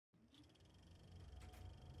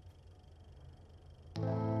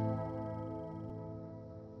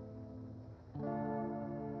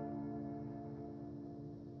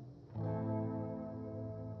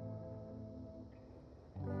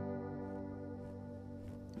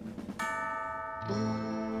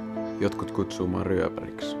Jotkut kutsuu mua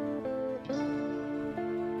ryöpäriksi.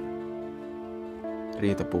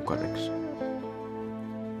 Riita pukariksi.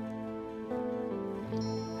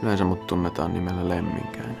 Yleensä mut tunnetaan nimellä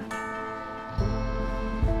Lemminkäinen.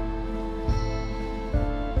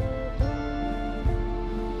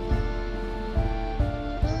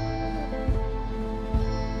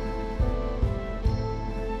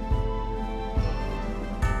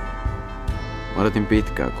 Mä odotin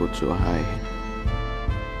pitkään kutsua häihin.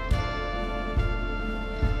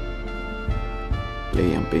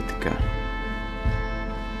 Liian pitkään.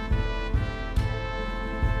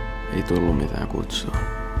 Ei tullut mitään kutsua.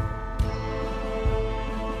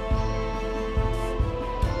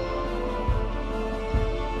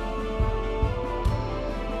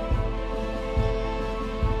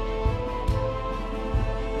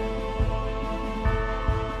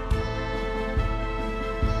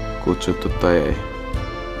 Kutsuttu tai ei.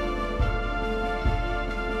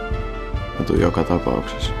 Mä tuun joka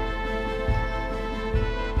tapauksessa.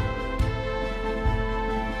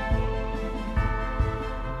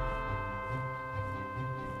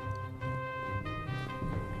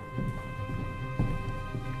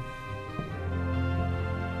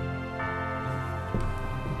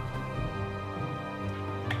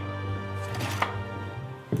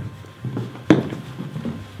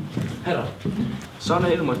 Herra,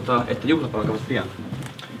 saaneen ilmoittaa, että juhlat alkavat pian.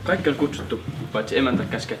 Kaikki on kutsuttu, paitsi emäntä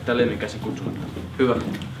käskee Lemminkäisen kutsumatta. Hyvä.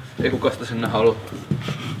 Ei kukaan sitä sinne halua.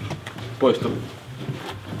 Poistu.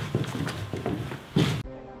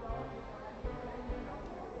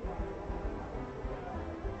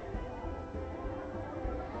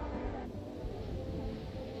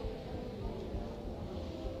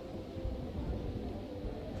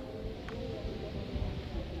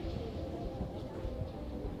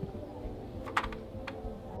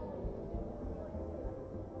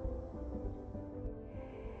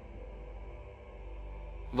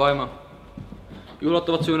 Vaimo, juhlat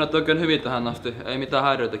ovat syyneet oikein hyvin tähän asti, ei mitään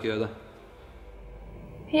häiriötekijöitä.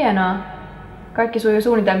 Hienoa. Kaikki sujuu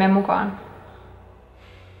suunnitelmien mukaan.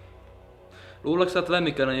 Luuleeko sä, että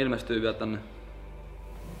Lemminkäinen ilmestyy vielä tänne?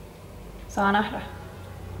 Saa nähdä.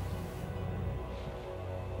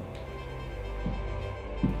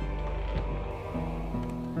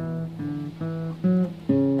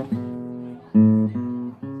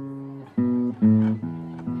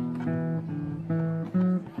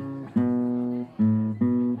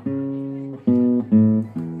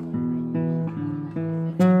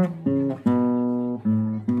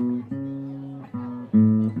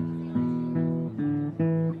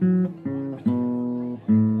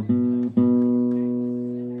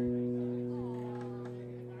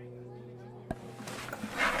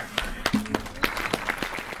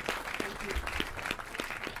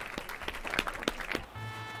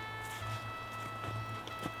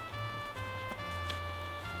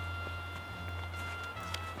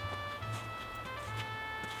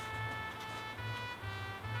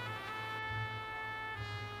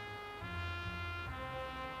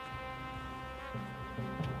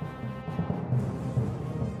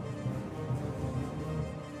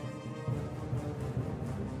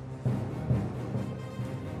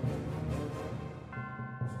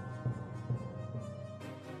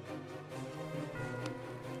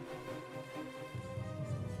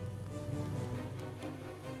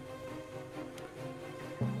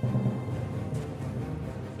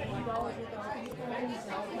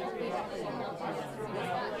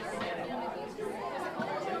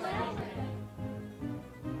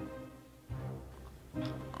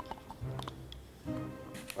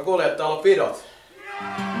 Mä kuulin, että täällä on pidot.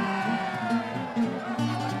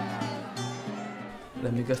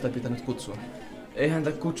 Lemminkäistä ei pitänyt kutsua. Ei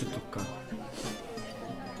häntä kutsuttukaan.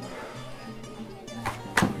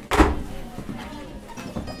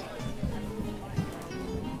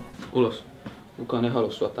 Ulos. Kukaan ei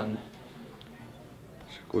halua sua tänne.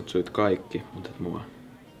 Sä kutsuit kaikki, mutta et mua.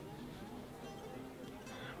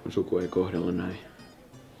 Mun suku ei kohdella näin.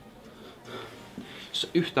 Jos sä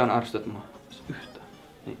yhtään arvostat mua. Jos yhtään.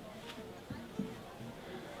 Niin.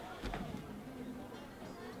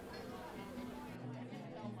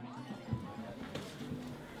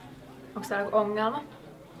 Onko täällä joku ongelma?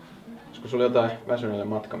 Olisiko sulla jotain väsyneelle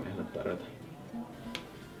matkamiehelle tarjota?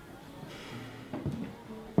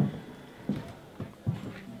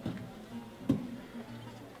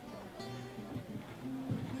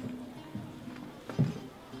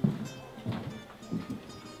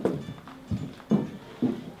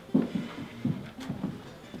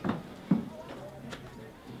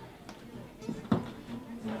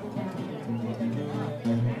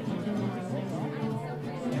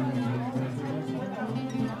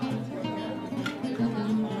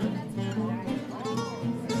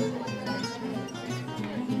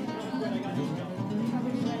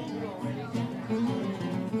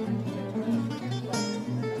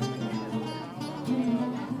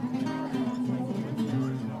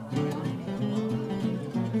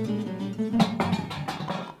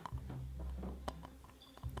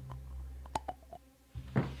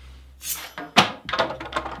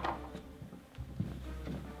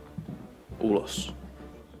 ulos.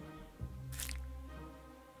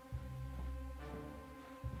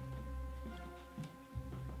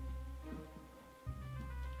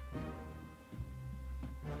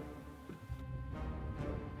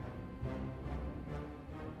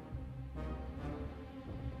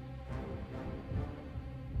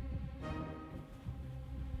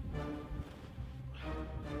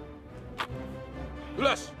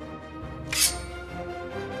 Ylös!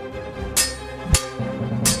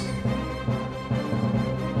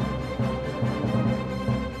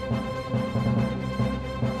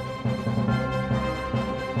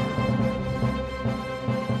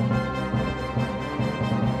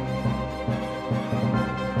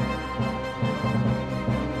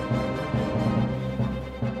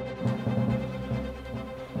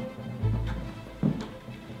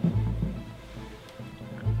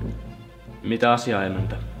 Mitä asiaa,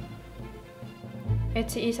 emäntä?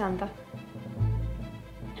 Etsi isäntä.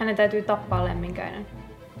 Hänen täytyy tappaa Lemminkäinen.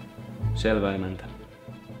 Selvä, emäntä.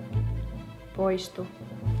 Poistu.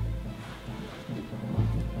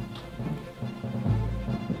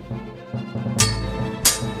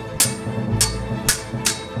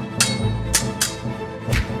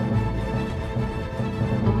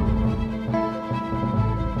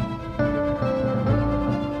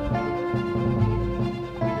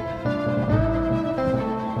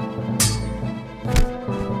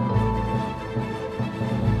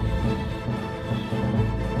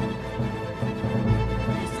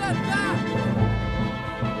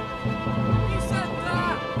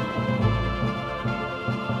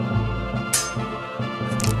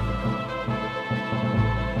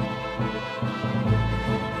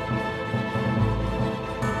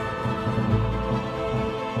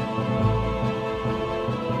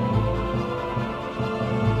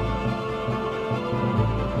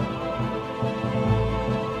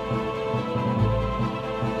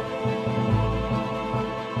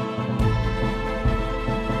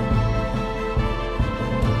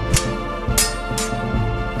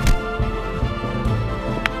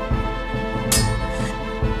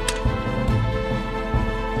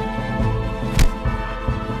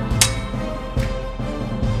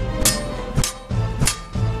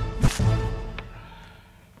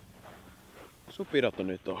 Pidot on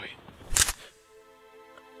nyt ohi.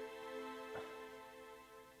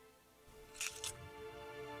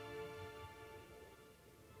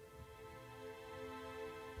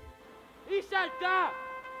 Isäntä!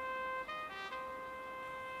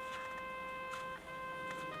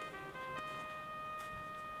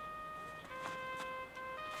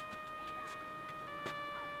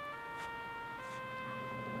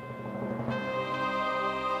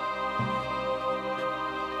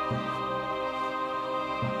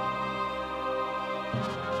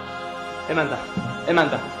 Emäntä!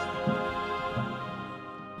 Emäntä!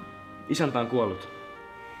 Isäntä on kuollut.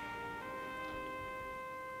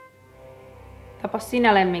 Tapa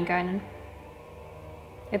sinä Lemminkäinen.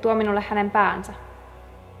 Ja tuo minulle hänen päänsä.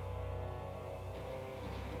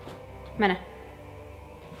 Mene.